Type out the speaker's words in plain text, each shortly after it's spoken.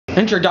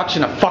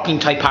Introduction to fucking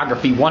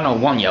Typography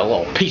 101, you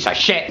little piece of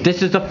shit.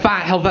 This is the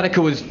font Helvetica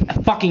was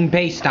fucking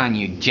based on,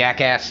 you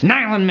jackass.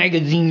 Nylon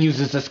Magazine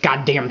uses this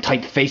goddamn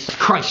typeface.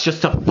 Christ,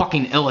 just to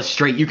fucking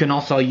illustrate, you can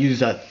also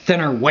use a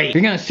thinner weight.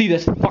 You're gonna see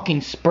this fucking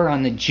spur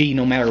on the G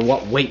no matter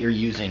what weight you're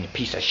using, you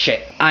piece of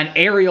shit. On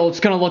Arial, it's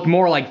gonna look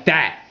more like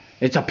that.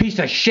 It's a piece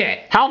of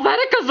shit.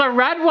 Helvetica's a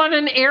red one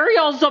and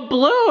Arial's a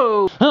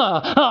blue.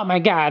 Oh my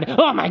god.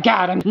 Oh my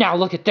god. Now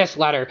look at this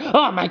letter.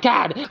 Oh my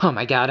god. Oh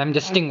my god. I'm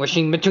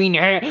distinguishing between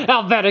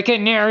Helvetica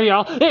and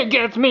Arial. It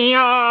gets me.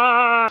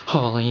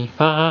 Holy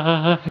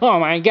fuck. Oh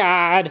my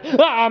god.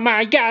 Oh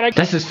my god.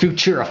 This is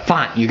Futura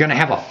font. You're gonna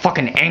have a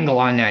fucking angle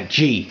on that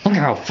G. Look at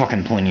how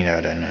fucking pointy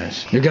that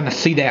is. You're gonna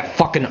see that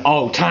fucking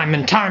O time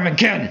and time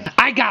again.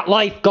 I got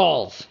life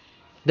goals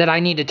that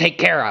I need to take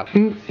care of.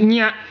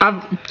 Yeah,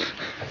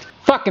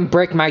 fucking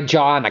break my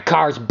jaw on a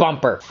car's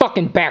bumper.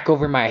 Fucking back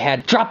over my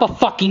head. Drop a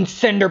fucking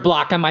cinder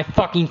block on my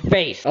fucking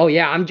face. Oh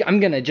yeah, I'm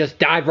gonna just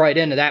dive right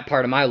into that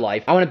part of my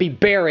life. I wanna be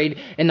buried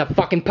in the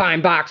fucking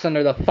pine box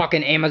under the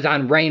fucking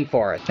Amazon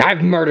rainforest.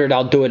 I've murdered,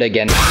 I'll do it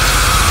again.